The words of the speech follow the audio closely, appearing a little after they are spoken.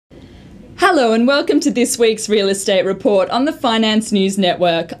Hello and welcome to this week's Real Estate Report on the Finance News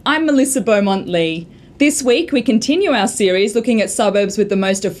Network. I'm Melissa Beaumont-Lee. This week we continue our series looking at suburbs with the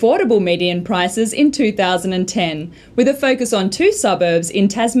most affordable median prices in 2010, with a focus on two suburbs in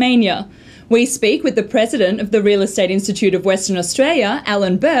Tasmania. We speak with the President of the Real Estate Institute of Western Australia,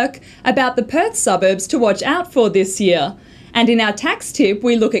 Alan Burke, about the Perth suburbs to watch out for this year. And in our tax tip,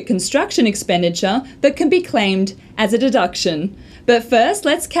 we look at construction expenditure that can be claimed as a deduction. But first,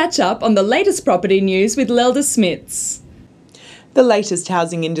 let's catch up on the latest property news with Lelda Smits. The latest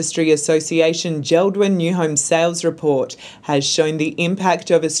Housing Industry Association Geldwin New Home Sales Report has shown the impact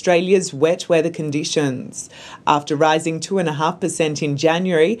of Australia's wet weather conditions. After rising 2.5% in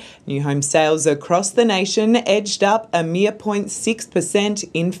January, new home sales across the nation edged up a mere 0.6%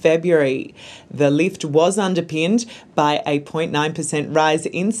 in February. The lift was underpinned by a 0.9% rise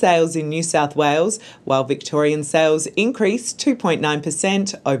in sales in New South Wales, while Victorian sales increased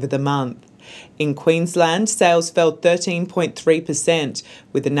 2.9% over the month. In Queensland, sales fell 13.3%,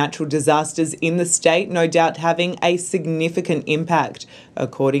 with the natural disasters in the state no doubt having a significant impact,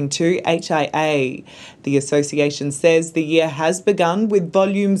 according to HIA. The association says the year has begun with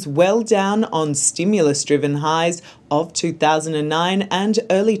volumes well down on stimulus-driven highs of 2009 and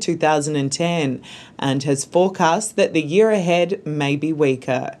early 2010, and has forecast that the year ahead may be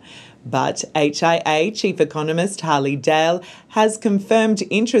weaker. But HIA Chief Economist Harley Dale has confirmed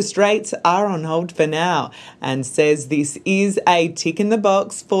interest rates are on hold for now and says this is a tick in the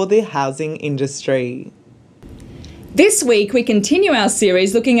box for the housing industry. This week we continue our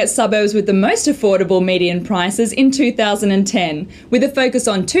series looking at suburbs with the most affordable median prices in 2010, with a focus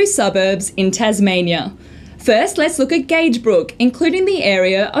on two suburbs in Tasmania. First, let's look at Gagebrook, including the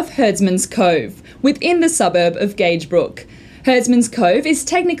area of Herdsman's Cove, within the suburb of Gagebrook. Herdsman's Cove is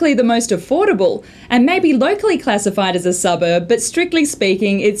technically the most affordable and may be locally classified as a suburb, but strictly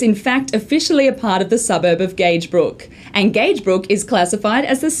speaking, it's in fact officially a part of the suburb of Gagebrook. And Gagebrook is classified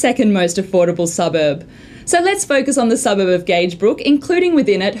as the second most affordable suburb. So let's focus on the suburb of Gagebrook, including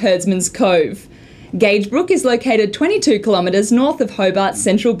within it Herdsman's Cove. Gagebrook is located 22 kilometres north of Hobart's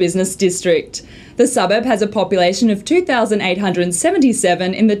Central Business District. The suburb has a population of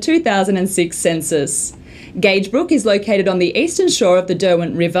 2,877 in the 2006 census. Gagebrook is located on the eastern shore of the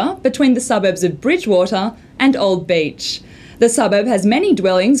Derwent River, between the suburbs of Bridgewater and Old Beach. The suburb has many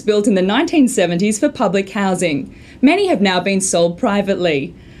dwellings built in the 1970s for public housing. Many have now been sold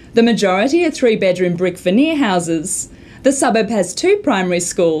privately. The majority are three-bedroom brick veneer houses. The suburb has two primary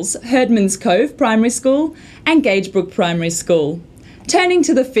schools, Herdman's Cove Primary School and Gagebrook Primary School. Turning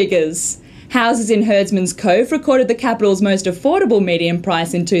to the figures. Houses in Herdsman's Cove recorded the capital's most affordable median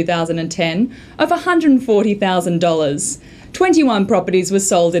price in 2010 of $140,000. 21 properties were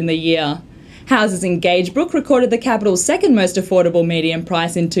sold in the year. Houses in Gagebrook recorded the capital's second most affordable median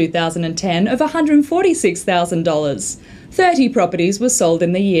price in 2010 of $146,000. 30 properties were sold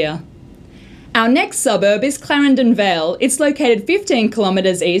in the year. Our next suburb is Clarendon Vale. It's located 15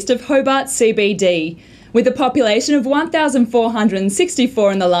 kilometres east of Hobart CBD. With a population of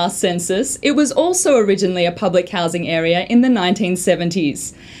 1,464 in the last census, it was also originally a public housing area in the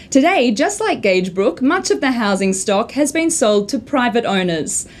 1970s. Today, just like Gagebrook, much of the housing stock has been sold to private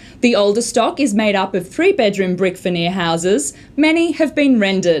owners. The older stock is made up of three-bedroom brick veneer houses. Many have been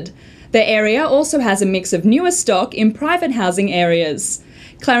rendered. The area also has a mix of newer stock in private housing areas.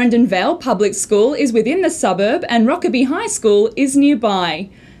 Clarendon Vale Public School is within the suburb and Rockaby High School is nearby.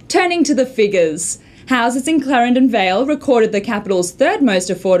 Turning to the figures. Houses in Clarendon Vale recorded the capital's third most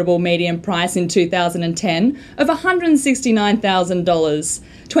affordable median price in 2010 of $169,000.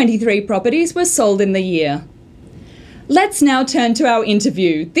 23 properties were sold in the year. Let's now turn to our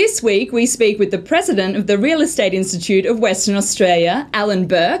interview. This week we speak with the President of the Real Estate Institute of Western Australia, Alan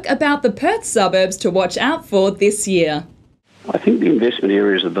Burke, about the Perth suburbs to watch out for this year. I think the investment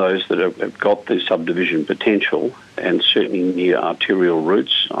areas are those that have got the subdivision potential, and certainly near arterial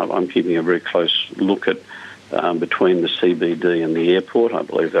routes. I'm keeping a very close look at between the CBD and the airport. I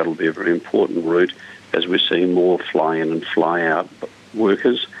believe that'll be a very important route as we see more fly-in and fly-out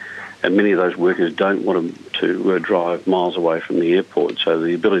workers. And many of those workers don't want to drive miles away from the airport. So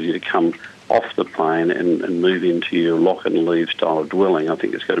the ability to come off the plane and move into your lock and leave style of dwelling, I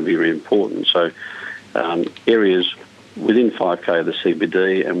think is going to be very important. So areas within 5k of the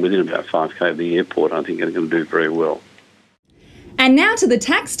CBD and within about 5k of the airport, I think are going to do very well. And now to the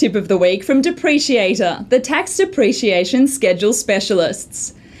tax tip of the week from Depreciator, the tax depreciation schedule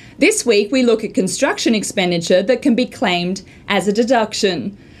specialists. This week we look at construction expenditure that can be claimed as a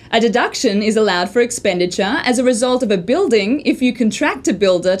deduction. A deduction is allowed for expenditure as a result of a building if you contract a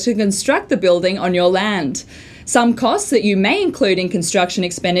builder to construct the building on your land. Some costs that you may include in construction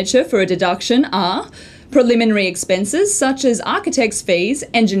expenditure for a deduction are preliminary expenses such as architect's fees,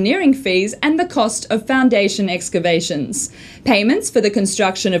 engineering fees, and the cost of foundation excavations. Payments for the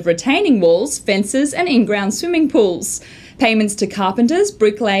construction of retaining walls, fences, and in-ground swimming pools. Payments to carpenters,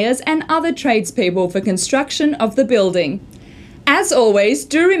 bricklayers, and other tradespeople for construction of the building. As always,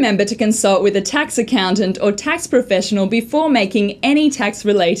 do remember to consult with a tax accountant or tax professional before making any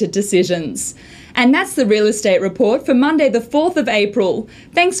tax-related decisions. And that's the Real Estate Report for Monday the 4th of April.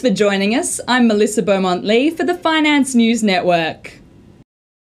 Thanks for joining us. I'm Melissa Beaumont-Lee for the Finance News Network.